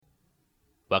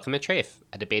Welcome to Trafe,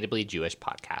 a debatably Jewish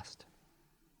podcast.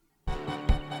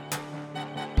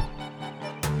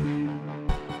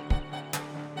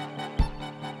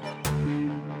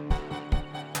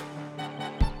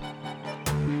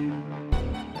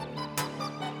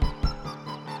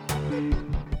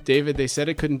 David, they said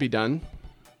it couldn't be done,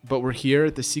 but we're here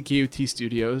at the CKUT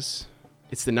studios.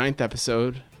 It's the 9th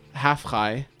episode, half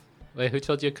chai. Wait, who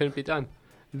told you it couldn't be done?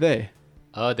 They.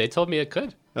 Oh, they told me it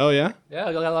could. Oh, yeah? Yeah,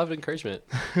 I got a lot of encouragement.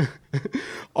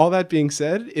 All that being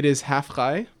said, it is half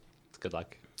chai. It's good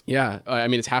luck. Yeah, I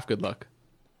mean, it's half good luck.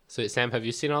 So, Sam, have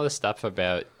you seen all this stuff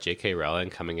about J.K. Rowling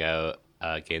coming out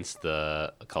against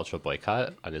the cultural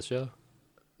boycott on Israel?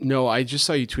 No, I just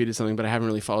saw you tweeted something, but I haven't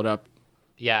really followed up.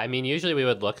 Yeah, I mean, usually we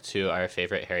would look to our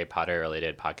favorite Harry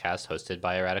Potter-related podcast hosted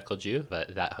by a radical Jew,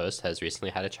 but that host has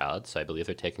recently had a child, so I believe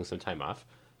they're taking some time off.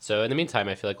 So in the meantime,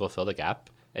 I feel like we'll fill the gap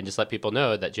and just let people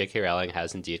know that J.K. Rowling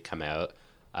has indeed come out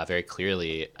very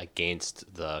clearly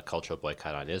against the cultural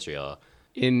boycott on Israel.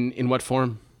 In what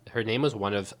form? Her name was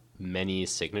one of many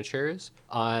signatures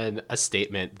on a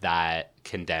statement that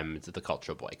condemned the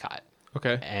cultural boycott.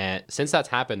 Okay. And since that's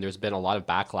happened, there's been a lot of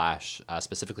backlash,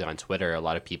 specifically on Twitter. A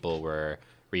lot of people were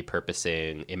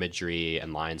repurposing imagery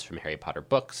and lines from Harry Potter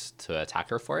books to attack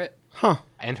her for it. Huh.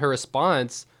 And her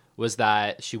response was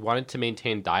that she wanted to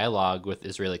maintain dialogue with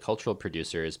Israeli cultural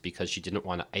producers because she didn't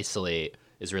want to isolate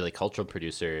Israeli cultural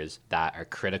producers that are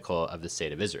critical of the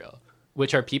state of Israel,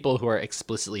 which are people who are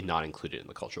explicitly not included in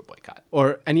the cultural boycott.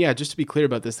 And yeah, just to be clear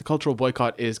about this, the cultural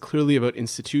boycott is clearly about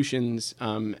institutions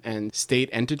and state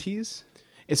entities.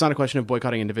 It's not a question of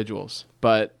boycotting individuals,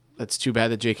 but that's too bad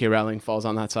that J.K. Rowling falls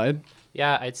on that side.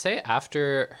 Yeah, I'd say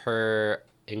after her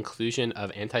inclusion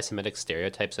of anti-Semitic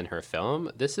stereotypes in her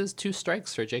film, this is 2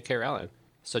 strikes for J.K. Rowling.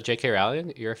 So J.K.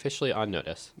 Rowling, you're officially on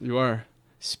notice. You are.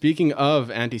 Speaking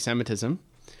of anti-Semitism,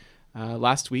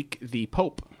 last week the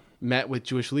Pope met with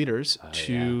Jewish leaders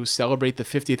to celebrate the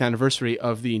 50th anniversary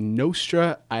of the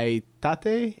Nostra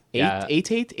Aetate?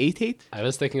 Aetate? I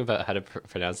was thinking about how to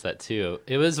pronounce that too.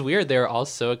 It was weird. They were all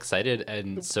so excited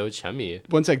and so chummy.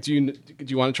 One sec. Do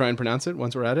you want to try and pronounce it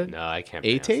once we're at it? No, I can't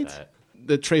pronounce Aetate? that.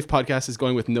 The Trafe podcast is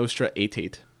going with Nostra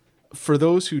Aetate. For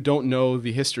those who don't know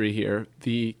the history here,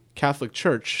 the Catholic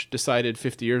Church decided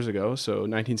 50 years ago, so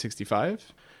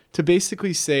 1965, to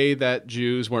basically say that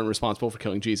Jews weren't responsible for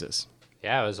killing Jesus.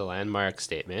 Yeah, it was a landmark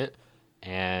statement.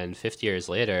 And 50 years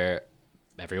later,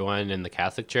 everyone in the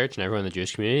Catholic Church and everyone in the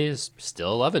Jewish community is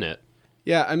still loving it.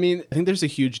 Yeah, I mean, I think there's a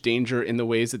huge danger in the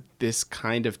ways that this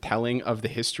kind of telling of the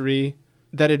history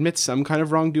that admits some kind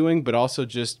of wrongdoing, but also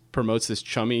just promotes this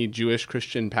chummy Jewish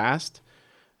Christian past.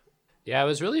 Yeah, it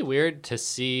was really weird to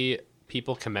see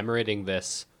people commemorating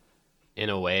this in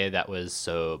a way that was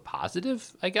so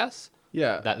positive, I guess.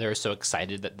 Yeah. That they were so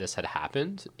excited that this had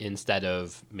happened instead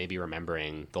of maybe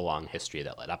remembering the long history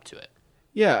that led up to it.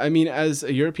 Yeah, I mean, as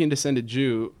a European descended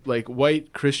Jew, like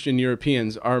white Christian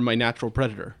Europeans are my natural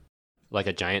predator. Like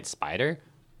a giant spider?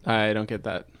 I don't get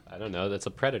that. I don't know. That's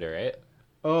a predator, right?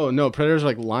 Oh, no, predators are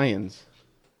like lions.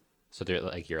 So they're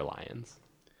like your lions.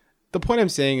 The point I'm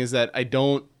saying is that I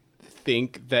don't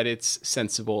think that it's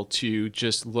sensible to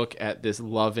just look at this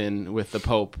love-in with the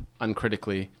Pope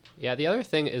uncritically. Yeah, the other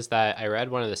thing is that I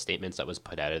read one of the statements that was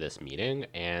put out of this meeting,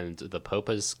 and the Pope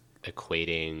is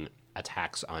equating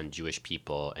attacks on Jewish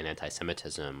people and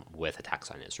anti-Semitism with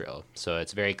attacks on Israel. So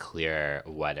it's very clear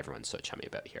what everyone's so chummy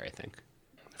about here, I think.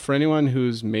 For anyone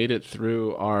who's made it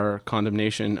through our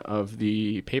condemnation of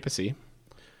the papacy,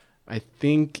 I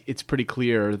think it's pretty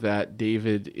clear that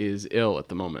David is ill at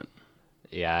the moment.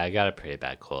 Yeah, I got a pretty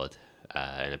bad cold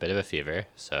and a bit of a fever.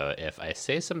 So if I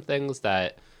say some things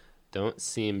that don't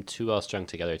seem too well strung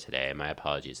together today, my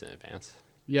apologies in advance.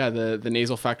 Yeah, the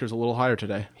nasal factor is a little higher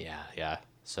today. Yeah.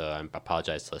 So I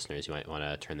apologize to listeners. You might want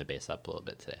to turn the bass up a little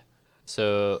bit today.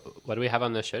 So what do we have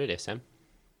on the show today, Sam?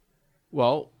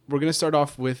 Well, we're going to start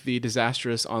off with the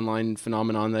disastrous online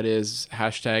phenomenon that is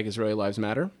hashtag Israeli Lives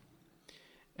Matter.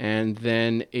 And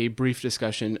then a brief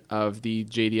discussion of the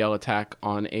JDL attack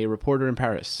on a reporter in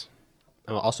Paris.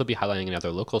 And we'll also be highlighting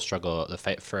another local struggle, the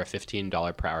fight for a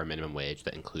 $15 per hour minimum wage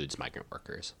that includes migrant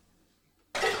workers.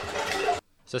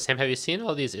 So, Sam, have you seen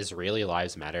all these Israeli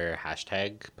Lives Matter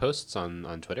hashtag posts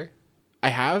on Twitter? I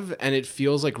have, and it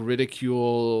feels like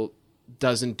ridicule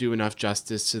doesn't do enough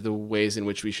justice to the ways in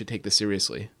which we should take this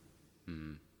seriously.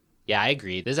 Yeah, I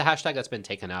agree. There's a hashtag that's been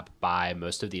taken up by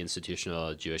most of the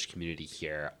institutional Jewish community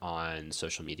here on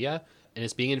social media, and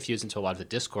it's being infused into a lot of the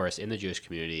discourse in the Jewish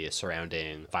community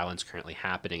surrounding violence currently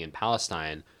happening in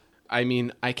Palestine. I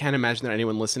mean, I can't imagine that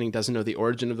anyone listening doesn't know the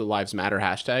origin of the Lives Matter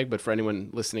hashtag, but for anyone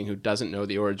listening who doesn't know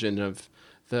the origin of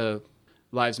the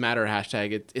Lives Matter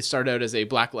hashtag. It started out as a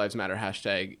Black Lives Matter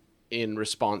hashtag in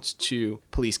response to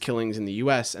police killings in the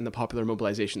US and the popular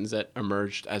mobilizations that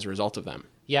emerged as a result of them.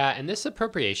 Yeah, and this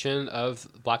appropriation of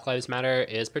Black Lives Matter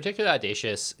is particularly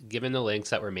audacious given the links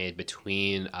that were made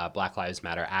between Black Lives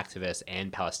Matter activists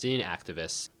and Palestinian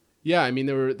activists. Yeah, I mean,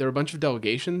 there were a bunch of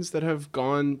delegations that have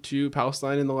gone to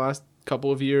Palestine in the last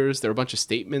couple of years. There were a bunch of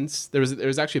statements. There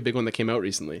was actually a big one that came out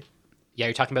recently. Yeah,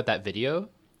 you're talking about that video?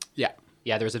 Yeah.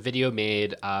 Yeah, there was a video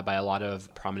made by a lot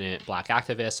of prominent Black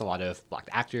activists, a lot of Black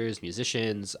actors,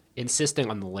 musicians, insisting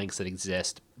on the links that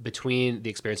exist between the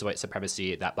experience of white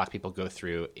supremacy that Black people go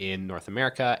through in North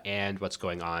America and what's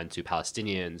going on to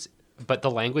Palestinians. But the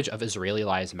language of Israeli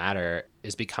Lives Matter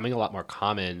is becoming a lot more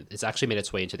common. It's actually made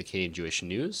its way into the Canadian Jewish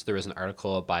News. There was an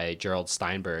article by Gerald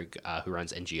Steinberg, who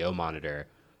runs NGO Monitor,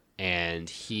 and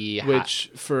he...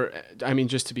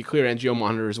 just to be clear, NGO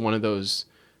Monitor is one of those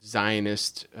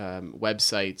Zionist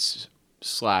websites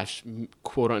 /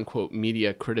 quote unquote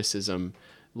media criticism,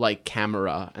 like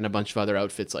Camera and a bunch of other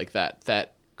outfits like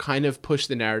that kind of push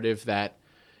the narrative that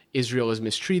Israel is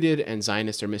mistreated and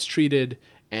Zionists are mistreated.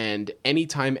 And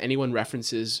anytime anyone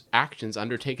references actions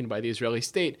undertaken by the Israeli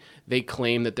state, they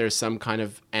claim that there's some kind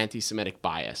of anti-Semitic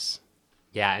bias.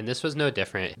 Yeah, and this was no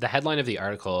different. The headline of the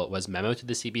article was Memo to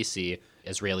the CBC,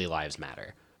 Israeli Lives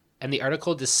Matter. And the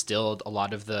article distilled a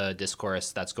lot of the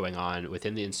discourse that's going on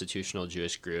within the institutional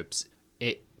Jewish groups.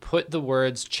 It put the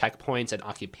words checkpoints and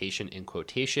occupation in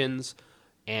quotations,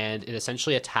 and it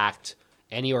essentially attacked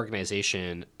any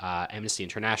organization, Amnesty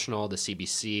International, the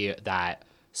CBC, that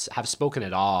have spoken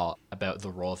at all about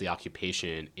the role of the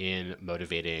occupation in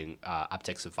motivating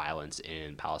upticks of violence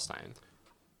in Palestine.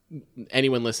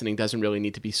 Anyone listening doesn't really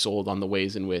need to be sold on the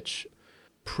ways in which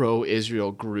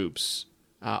pro-Israel groups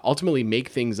ultimately make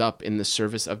things up in the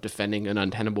service of defending an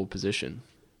untenable position.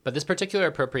 But this particular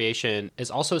appropriation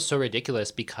is also so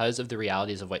ridiculous because of the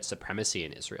realities of white supremacy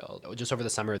in Israel. Just over the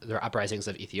summer, there were uprisings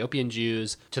of Ethiopian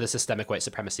Jews to the systemic white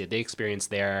supremacy that they experienced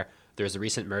there. There's the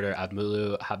recent murder of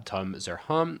Mulu Habtom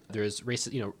Zerhom. There's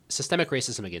systemic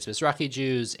racism against Mizrahi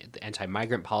Jews, the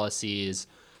anti-migrant policies,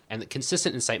 and the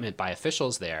consistent incitement by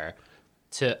officials there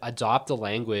to adopt the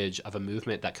language of a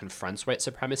movement that confronts white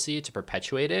supremacy to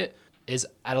perpetuate it is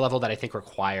at a level that I think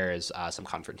requires some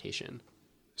confrontation.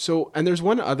 So, and there's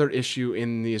one other issue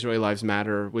in the Israeli Lives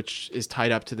Matter, which is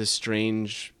tied up to this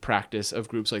strange practice of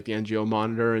groups like the NGO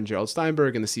Monitor and Gerald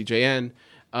Steinberg and the CJN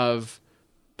of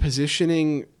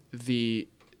positioning the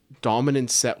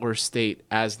dominant settler state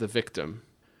as the victim,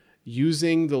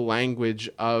 using the language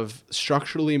of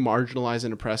structurally marginalized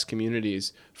and oppressed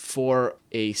communities for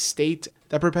a state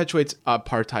that perpetuates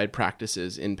apartheid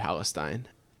practices in Palestine.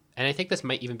 And I think this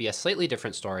might even be a slightly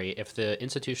different story if the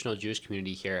institutional Jewish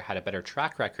community here had a better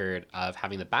track record of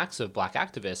having the backs of Black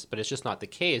activists, but it's just not the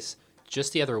case.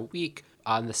 Just the other week,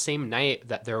 on the same night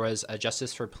that there was a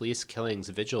Justice for Police Killings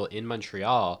vigil in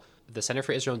Montreal, the Center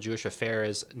for Israel and Jewish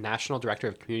Affairs National Director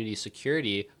of Community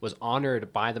Security was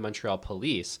honored by the Montreal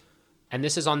Police. And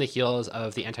this is on the heels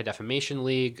of the Anti-Defamation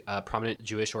League, a prominent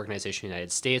Jewish organization in the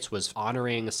United States, was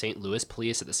honoring St. Louis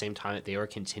police at the same time that they were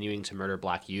continuing to murder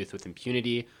Black youth with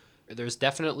impunity. There's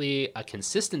definitely a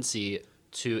consistency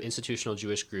to institutional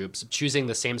Jewish groups choosing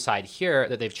the same side here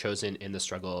that they've chosen in the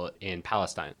struggle in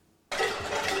Palestine.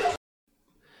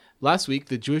 Last week,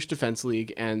 the Jewish Defense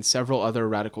League and several other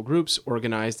radical groups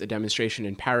organized a demonstration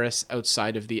in Paris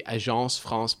outside of the Agence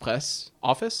France Presse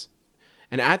office.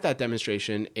 And at that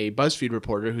demonstration, a BuzzFeed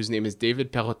reporter whose name is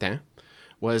David Perrotin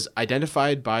was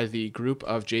identified by the group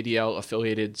of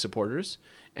JDL-affiliated supporters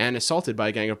and assaulted by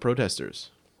a gang of protesters.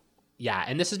 Yeah,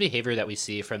 and this is behavior that we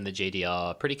see from the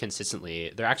JDL pretty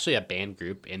consistently. They're actually a banned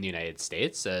group in the United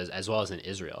States as well as in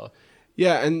Israel.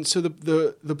 Yeah, and so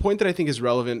the point that I think is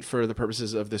relevant for the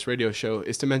purposes of this radio show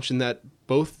is to mention that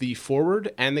both the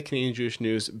Forward and the Canadian Jewish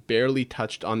News barely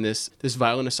touched on this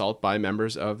violent assault by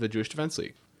members of the Jewish Defense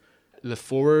League. The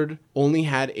Forward only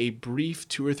had a brief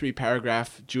 2 or 3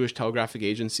 paragraph Jewish Telegraphic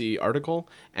Agency article,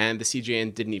 and the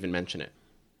CJN didn't even mention it.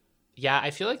 Yeah,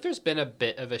 I feel like there's been a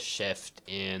bit of a shift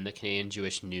in the Canadian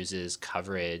Jewish News'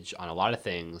 coverage on a lot of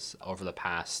things over the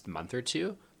past month or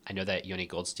two. I know that Yoni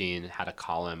Goldstein had a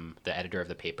column, the editor of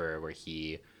the paper, where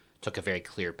he took a very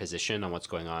clear position on what's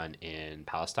going on in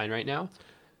Palestine right now.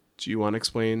 Do you want to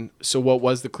explain? So what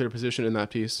was the clear position in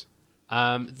that piece?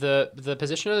 The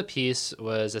position of the piece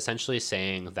was essentially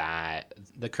saying that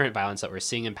the current violence that we're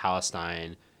seeing in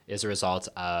Palestine is a result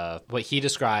of what he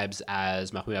describes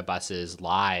as Mahmoud Abbas's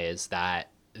lies that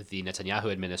the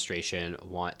Netanyahu administration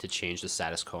want to change the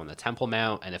status quo on the Temple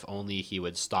Mount, and if only he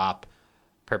would stop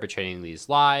perpetrating these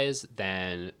lies,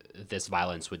 then this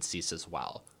violence would cease as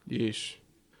well. Yeesh.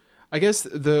 I guess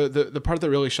the part that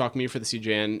really shocked me for the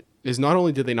CJN is not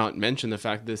only did they not mention the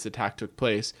fact that this attack took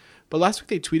place, but last week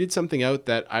they tweeted something out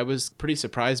that I was pretty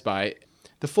surprised by.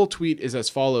 The full tweet is as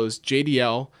follows: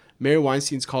 JDL, Mayor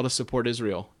Weinstein's call to support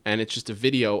Israel. And it's just a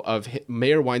video of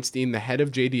Mayor Weinstein, the head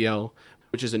of JDL,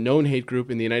 which is a known hate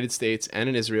group in the United States and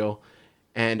in Israel.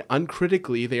 And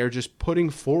uncritically, they are just putting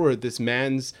forward this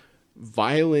man's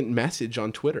violent message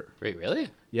on Twitter. Wait, really?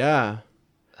 Yeah.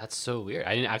 That's so weird.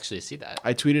 I didn't actually see that.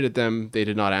 I tweeted at them. They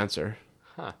did not answer.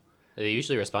 Huh. They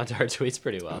usually respond to our tweets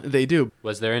pretty well. They do.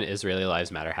 Was there an Israeli Lives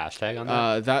Matter hashtag on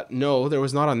that? No, there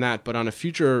was not on that. But on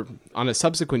a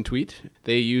subsequent tweet,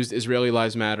 they used Israeli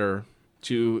Lives Matter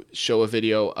to show a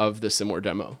video of the Simor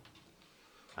demo.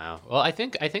 Wow. Well, I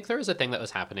think there was a thing that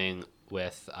was happening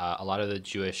with a lot of the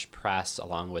Jewish press,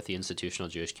 along with the institutional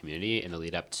Jewish community, in the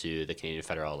lead up to the Canadian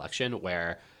federal election,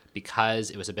 where because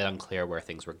it was a bit unclear where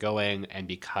things were going, and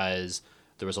because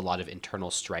there was a lot of internal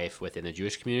strife within the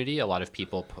Jewish community, a lot of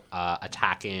people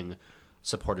attacking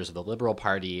supporters of the Liberal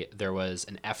Party, there was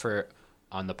an effort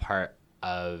on the part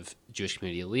of Jewish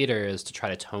community leaders to try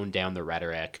to tone down the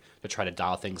rhetoric, to try to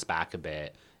dial things back a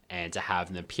bit, and to have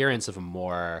an appearance of a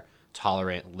more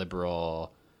tolerant,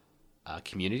 liberal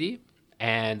community.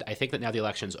 And I think that now the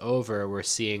election's over, we're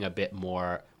seeing a bit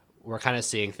more, we're kind of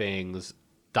seeing things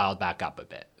dialed back up a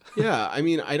bit. Yeah, I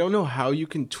mean, I don't know how you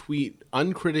can tweet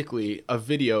uncritically a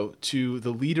video to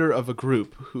the leader of a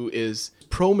group who is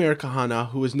pro-Meir Kahane,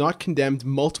 who has not condemned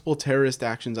multiple terrorist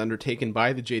actions undertaken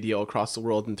by the JDL across the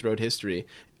world and throughout history.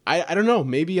 I don't know.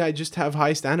 Maybe I just have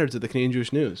high standards at the Canadian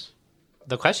Jewish News.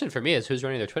 The question for me is, who's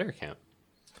running their Twitter account?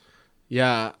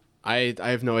 Yeah, I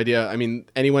have no idea. I mean,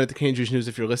 anyone at the Canadian Jewish News,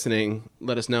 if you're listening,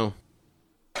 let us know.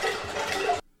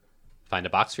 Find a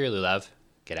box for your lulav,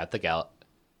 get out the gelt.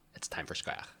 It's time for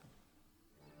Shkoyach.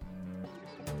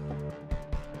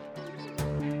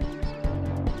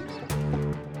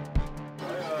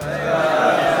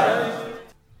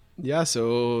 Yeah,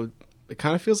 so it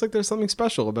kind of feels like there's something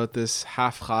special about this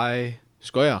half-chai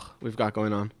Shkoyach we've got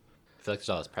going on. I feel like there's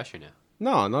all this pressure now.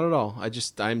 No, not at all.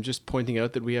 I'm just pointing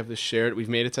out that we have this shared. We've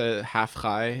made it to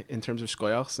half-chai in terms of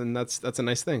Shkoyachs, and that's a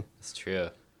nice thing. That's true.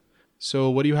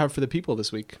 So what do you have for the people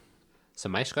this week? So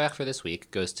my Shkoyach for this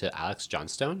week goes to Alex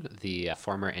Johnstone, the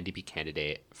former NDP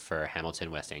candidate for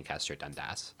Hamilton, West Ancaster,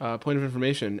 Dundas. Point of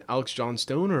information, Alex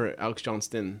Johnstone or Alex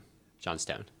Johnston?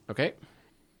 Johnstone. Okay.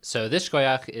 So this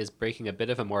Shkoyach is breaking a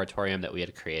bit of a moratorium that we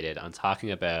had created on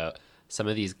talking about some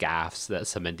of these gaffes that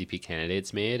some NDP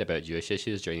candidates made about Jewish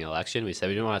issues during the election. We said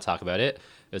we didn't want to talk about it.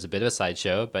 It was a bit of a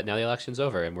sideshow, but now the election's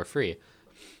over and we're free.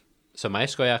 So my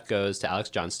Shkoyach goes to Alex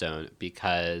Johnstone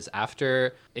because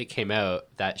after it came out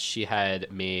that she had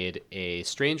made a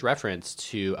strange reference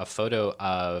to a photo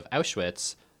of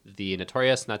Auschwitz, the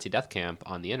notorious Nazi death camp,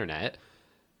 on the internet,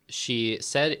 she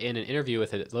said in an interview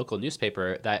with a local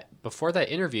newspaper that before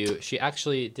that interview, she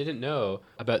actually didn't know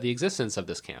about the existence of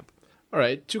this camp. All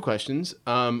right, two questions.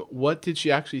 What did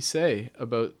she actually say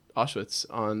about Auschwitz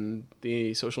on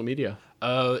the social media?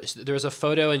 Oh, there was a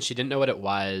photo and she didn't know what it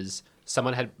was.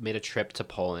 Someone had made a trip to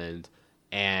Poland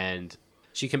and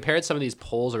she compared some of these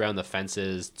poles around the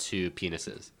fences to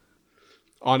penises.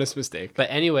 Honest mistake. But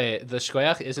anyway, the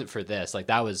Shkoyach isn't for this. Like,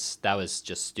 that was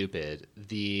just stupid.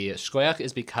 The Shkoyach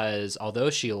is because although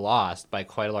she lost by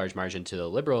quite a large margin to the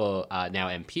Liberal now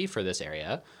MP for this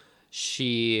area,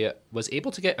 she was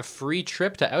able to get a free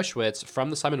trip to Auschwitz from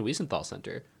the Simon Wiesenthal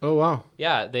Center. Oh, wow.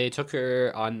 Yeah, they took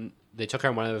her on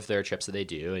one of their trips that they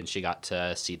do, and she got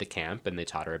to see the camp, and they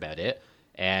taught her about it.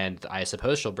 And I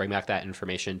suppose she'll bring back that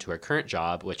information to her current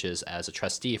job, which is as a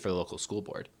trustee for the local school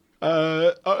board.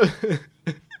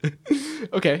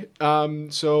 Okay.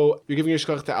 So you're giving your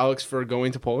shkoyach to Alex for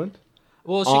going to Poland?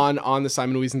 Well, on the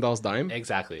Simon Wiesenthal's dime?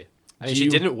 Exactly. I mean, she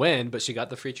didn't win, but she got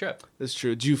the free trip. That's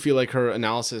true. Do you feel like her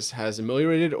analysis has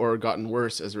ameliorated or gotten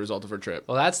worse as a result of her trip?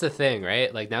 Well, that's the thing,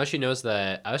 right? Like, now she knows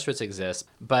that Auschwitz exists,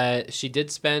 but she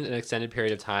did spend an extended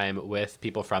period of time with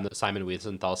people from the Simon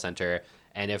Wiesenthal Center,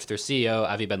 and if their CEO,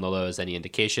 Avi Ben-Lolo, is any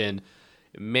indication,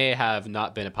 it may have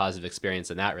not been a positive experience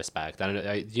in that respect. I don't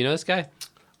know. Do you know this guy?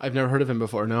 I've never heard of him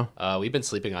before, no. We've been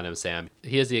sleeping on him, Sam.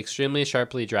 He is the extremely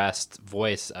sharply dressed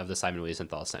voice of the Simon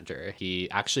Wiesenthal Center.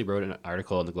 He actually wrote an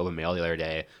article in the Globe and Mail the other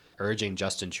day urging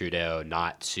Justin Trudeau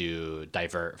not to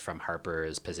divert from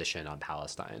Harper's position on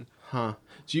Palestine. Huh.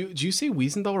 Do you say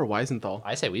Wiesenthal or Wiesenthal?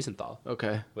 I say Wiesenthal.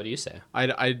 Okay. What do you say?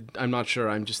 I'm not sure.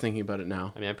 I'm just thinking about it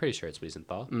now. I mean, I'm pretty sure it's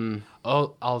Wiesenthal.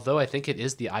 Oh, although I think it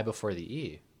is the I before the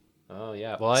E. Oh,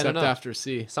 yeah. Well, I don't know. Except after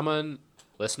C.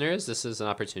 Listeners, this is an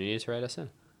opportunity to write us in.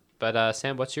 But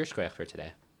Sam, what's your shkoyach for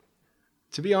today?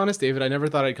 To be honest, David, I never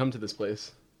thought I'd come to this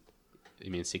place.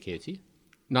 You mean CKUT?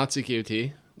 Not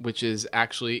CKUT. which is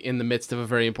actually in the midst of a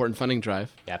very important funding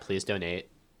drive. Yeah, please donate.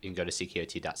 You can go to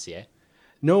ckot.ca.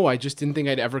 No, I just didn't think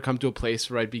I'd ever come to a place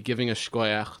where I'd be giving a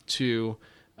shkoyach to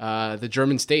the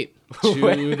German state,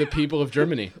 to the people of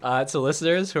Germany. To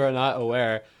listeners who are not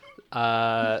aware,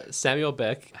 Samuel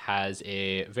Bick has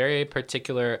a very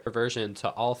particular aversion to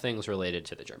all things related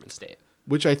to the German state.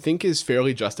 Which I think is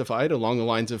fairly justified along the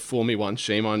lines of fool me once,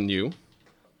 shame on you.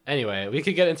 Anyway, we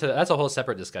could get into that's a whole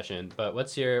separate discussion. But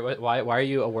why are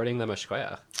you awarding them a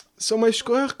shkoyach? So my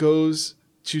shkoyach goes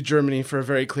to Germany for a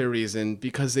very clear reason,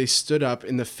 because they stood up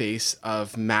in the face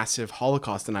of massive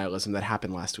Holocaust denialism that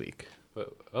happened last week.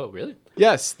 Oh, really?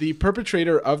 Yes, the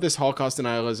perpetrator of this Holocaust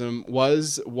denialism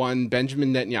was one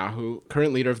Benjamin Netanyahu,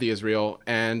 current leader of the Israel,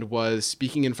 and was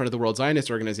speaking in front of the World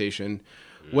Zionist Organization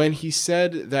when he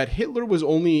said that Hitler was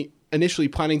only initially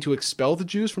planning to expel the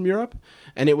Jews from Europe,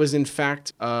 and it was in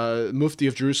fact Mufti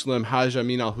of Jerusalem, Haj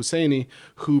Amin al-Husseini,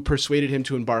 who persuaded him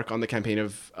to embark on the campaign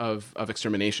of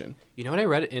extermination. You know what I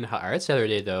read in Haaretz the other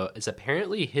day, though, is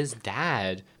apparently his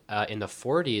dad, in the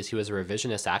 40s, he was a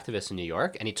revisionist activist in New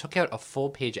York, and he took out a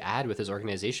full-page ad with his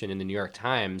organization in the New York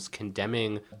Times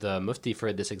condemning the Mufti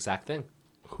for this exact thing.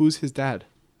 Who's his dad?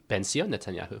 Ben Zion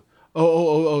Netanyahu.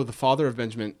 Oh, the father of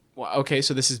Benjamin. Well, okay,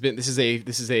 so this is a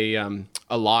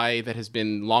lie that has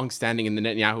been long-standing in the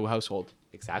Netanyahu household.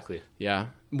 Exactly. Yeah.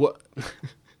 What?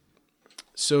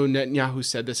 So Netanyahu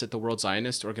said this at the World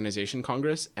Zionist Organization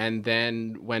Congress, and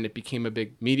then when it became a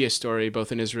big media story,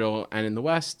 both in Israel and in the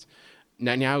West,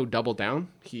 Netanyahu doubled down.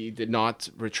 He did not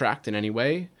retract in any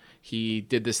way. He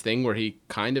did this thing where he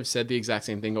kind of said the exact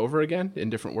same thing over again in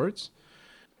different words.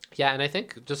 Yeah, and I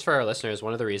think just for our listeners,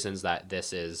 one of the reasons that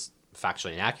this is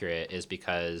factually inaccurate is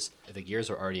because the gears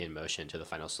were already in motion to the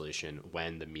final solution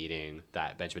when the meeting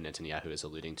that Benjamin Netanyahu is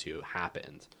alluding to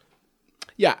happened.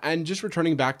 Yeah, and just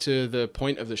returning back to the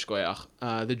point of the shkoyach,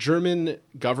 the German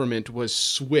government was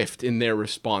swift in their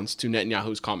response to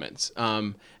Netanyahu's comments.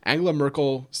 Angela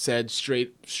Merkel said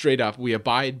straight up, "We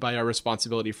abide by our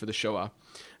responsibility for the Shoah."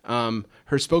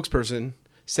 Her spokesperson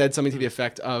said something to the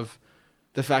effect of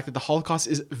the fact that the Holocaust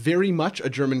is very much a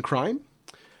German crime.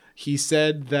 He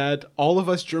said that all of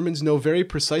us Germans know very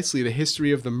precisely the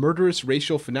history of the murderous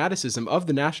racial fanaticism of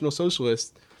the National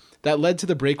Socialists that led to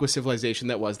the break with civilization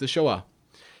that was the Shoah.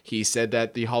 He said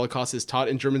that the Holocaust is taught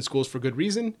in German schools for good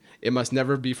reason. It must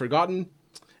never be forgotten.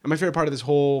 And my favorite part of this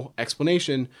whole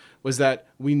explanation was that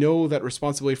we know that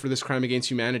responsibility for this crime against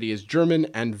humanity is German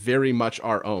and very much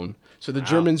our own. So the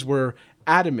Germans were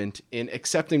adamant in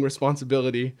accepting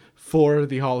responsibility for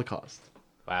the Holocaust.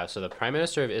 Wow, so the Prime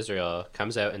Minister of Israel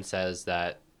comes out and says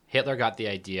that Hitler got the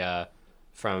idea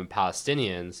from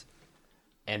Palestinians,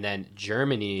 and then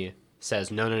Germany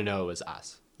says, no, it was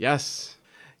us. Yes.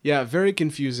 Yeah, very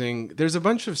confusing. There's a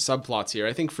bunch of subplots here.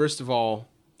 I think, first of all,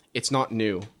 it's not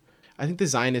new. I think the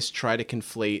Zionists try to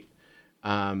conflate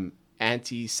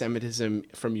anti-Semitism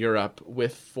from Europe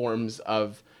with forms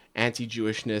of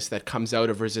anti-Jewishness that comes out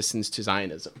of resistance to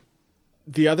Zionism.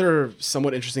 The other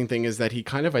somewhat interesting thing is that he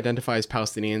kind of identifies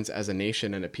Palestinians as a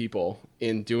nation and a people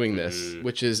in doing this,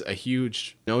 which is a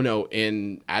huge no-no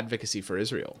in advocacy for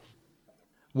Israel.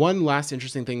 One last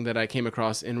interesting thing that I came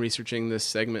across in researching this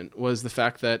segment was the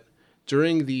fact that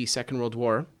during the Second World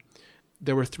War,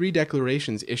 there were 3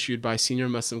 declarations issued by senior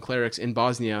Muslim clerics in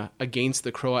Bosnia against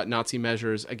the Croat Nazi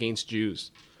measures against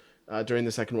Jews during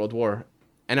the Second World War.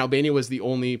 And Albania was the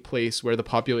only place where the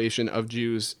population of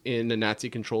Jews in the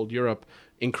Nazi-controlled Europe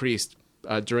increased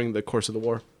during the course of the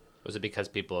war. Was it because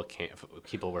people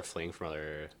were fleeing from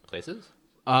other places?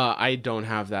 I don't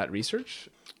have that research.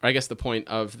 I guess the point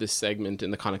of this segment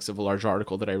in the context of a large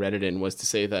article that I read it in was to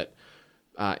say that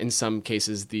in some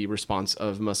cases the response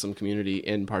of Muslim community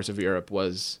in parts of Europe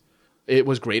was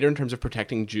greater in terms of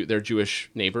protecting their Jewish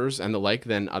neighbors and the like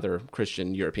than other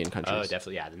Christian European countries. Oh,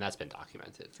 definitely. Yeah, then that's been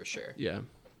documented for sure. Yeah.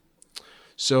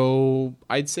 So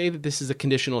I'd say that this is a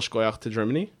conditional shkoyach to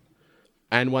Germany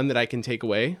and one that I can take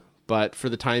away. But for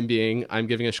the time being, I'm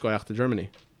giving a shkoyach to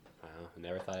Germany. Wow, I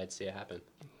never thought I'd see it happen.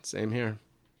 Same here.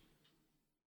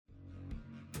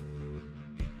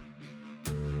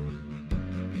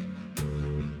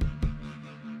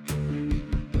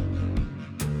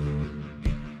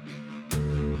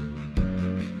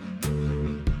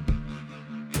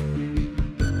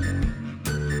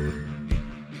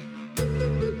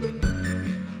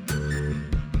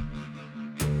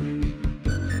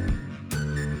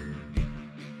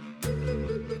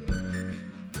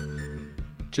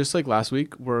 Just like last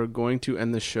week, we're going to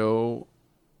end the show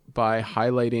by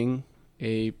highlighting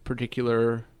a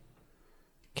particular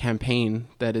campaign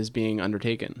that is being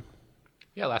undertaken.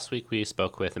 Yeah, last week we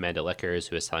spoke with Amanda Lickers,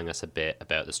 who was telling us a bit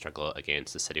about the struggle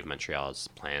against the city of Montreal's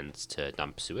plans to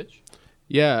dump sewage.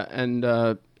 Yeah,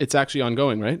 and it's actually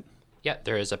ongoing, right? Yeah,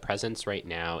 there is a presence right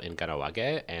now in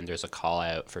Karawage, and there's a call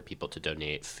out for people to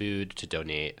donate food, to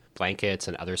donate blankets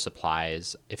and other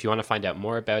supplies. If you want to find out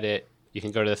more about it, you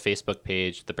can go to the Facebook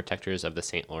page, The Protectors of the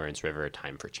St. Lawrence River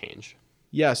Time for Change.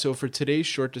 Yeah, so for today's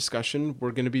short discussion,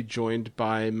 we're going to be joined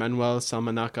by Manuel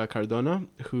Salmanaka Cardona,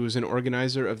 who's an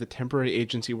organizer of the Temporary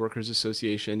Agency Workers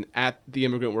Association at the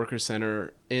Immigrant Workers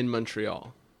Center in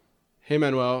Montreal. Hey,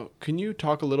 Manuel, can you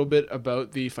talk a little bit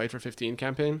about the Fight for 15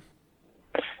 campaign?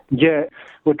 Yeah,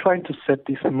 we're trying to set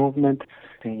this movement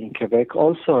in Quebec,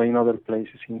 also in other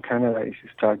places in Canada is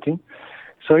starting.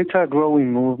 So it's a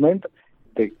growing movement.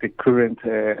 The current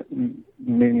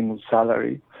minimum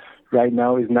salary right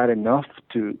now is not enough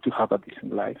to have a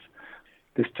decent life.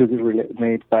 The study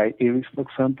made by IRIS, for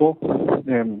example,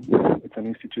 it's an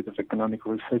Institute of Economic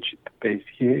Research based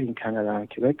here in Canada and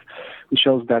Quebec, which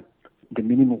shows that the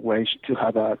minimum wage to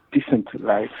have a decent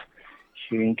life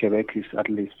here in Quebec is at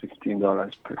least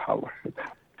 $15 per hour.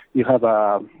 You have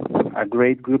a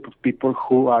great group of people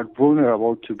who are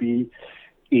vulnerable to be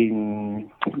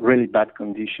in really bad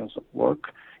conditions of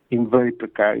work, in very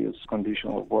precarious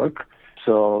conditions of work.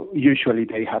 So usually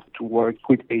they have to work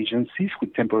with agencies,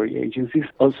 with temporary agencies.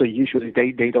 Also, usually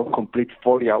they don't complete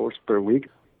 40 hours per week.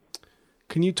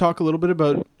 Can you talk a little bit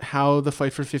about how the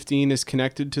Fight for 15 is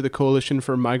connected to the Coalition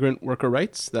for Migrant Worker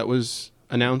Rights that was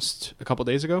announced a couple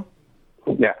days ago?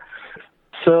 Yeah.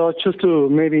 So just to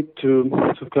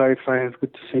clarify, it's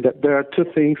good to say that there are two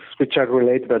things which are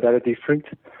related but are different.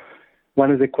 One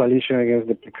is the Coalition Against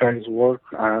the Precarious Work,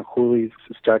 who is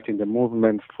starting the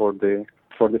movement for the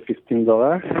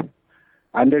 $15.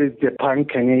 And there is the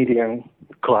Pan-Canadian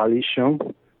Coalition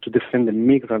to defend the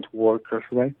migrant workers,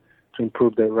 right, to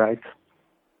improve their rights.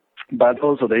 But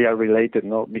also they are related,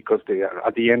 no, because they are,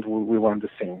 at the end, we want the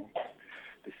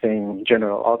same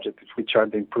general objectives, which are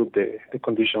to improve the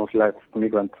conditions of life of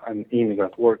migrant and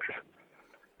immigrant workers.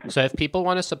 So if people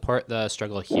want to support the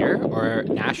struggle here or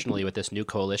nationally with this new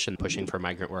coalition pushing for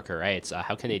migrant worker rights,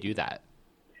 how can they do that?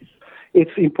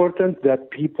 It's important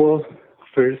that people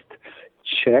first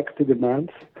check the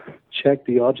demands, check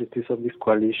the objectives of this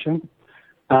coalition,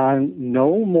 and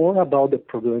know more about the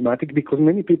problematic, because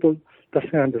many people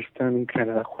doesn't understand in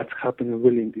Canada what's happening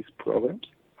really in these programs.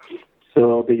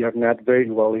 So they are not very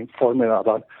well informed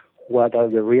about what are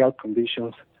the real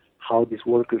conditions, how these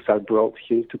workers are brought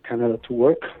here to Canada to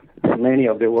work. Many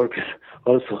of the workers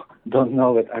also don't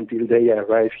know it until they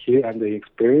arrive here and they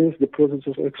experience the process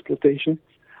of exploitation.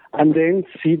 And then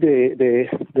see the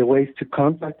ways to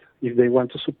contact if they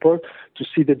want to support, to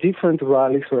see the different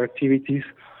rallies or activities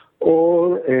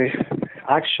or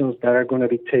actions that are going to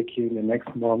be taken in the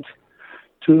next month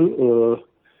to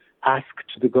ask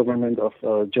to the government of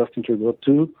Justin Trudeau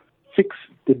to fix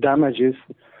the damages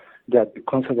that the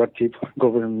Conservative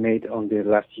government made on the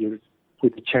last years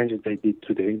with the changes they did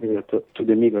to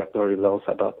the migratory laws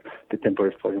about the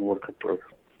temporary foreign worker program.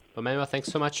 Well, Manuel, thanks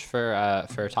so much for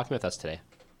talking with us today.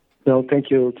 No, thank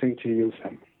you. Thank you,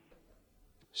 Sam.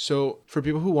 So for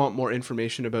people who want more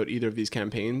information about either of these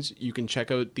campaigns, you can check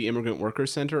out the Immigrant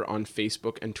Workers Center on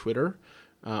Facebook and Twitter.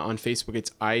 On Facebook, it's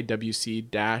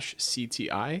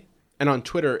IWC-CTI. And on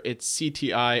Twitter, it's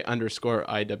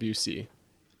CTI_IWC.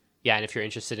 Yeah, and if you're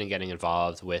interested in getting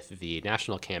involved with the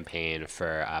national campaign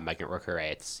for migrant worker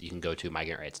rights, you can go to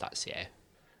migrantrights.ca.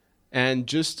 And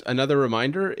just another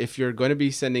reminder, if you're going to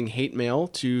be sending hate mail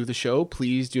to the show,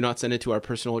 please do not send it to our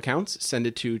personal accounts. Send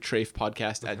it to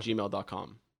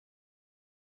trafepodcast@gmail.com.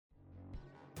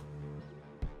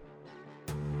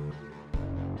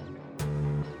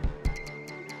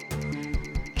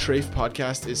 Trafe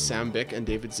Podcast is Sam Bick and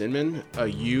David Zinman. A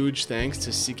huge thanks to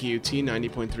CKUT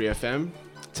 90.3 FM.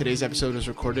 Today's episode was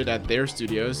recorded at their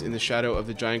studios in the shadow of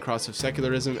the giant cross of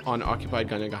secularism on occupied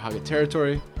Kanyen'kehá:ka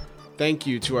territory. Thank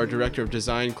you to our Director of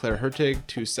Design, Claire Hertig,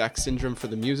 to Sax Syndrome for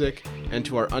the music, and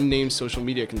to our unnamed social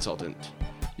media consultant.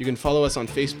 You can follow us on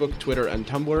Facebook, Twitter, and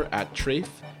Tumblr at Trafe,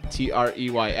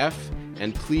 TREYF,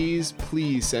 and please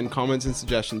send comments and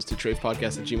suggestions to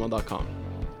trafepodcast@gmail.com.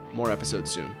 More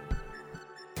episodes soon.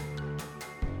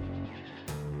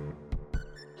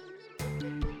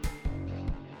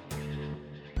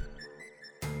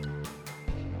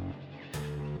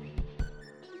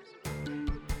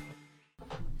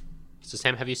 So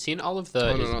Sam, have you seen all of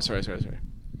the... Oh, no, sorry.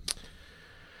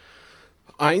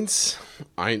 Eins,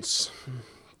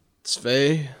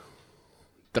 zwei,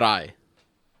 drei.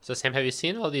 So Sam, have you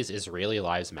seen all these Israeli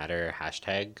Lives Matter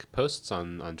hashtag posts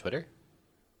on Twitter?